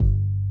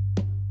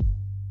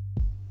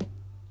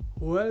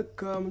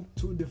Welcome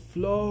to the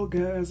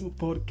Flowgasm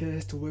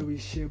podcast where we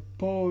share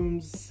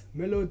poems,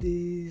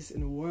 melodies,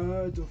 and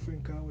words of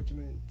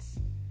encouragement.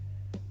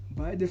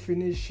 By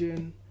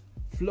definition,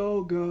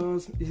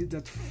 Flowgasm is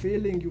that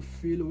feeling you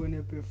feel when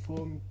you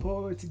perform.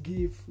 Poets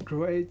give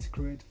great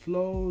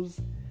flows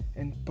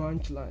and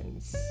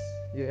punchlines.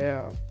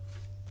 Yeah.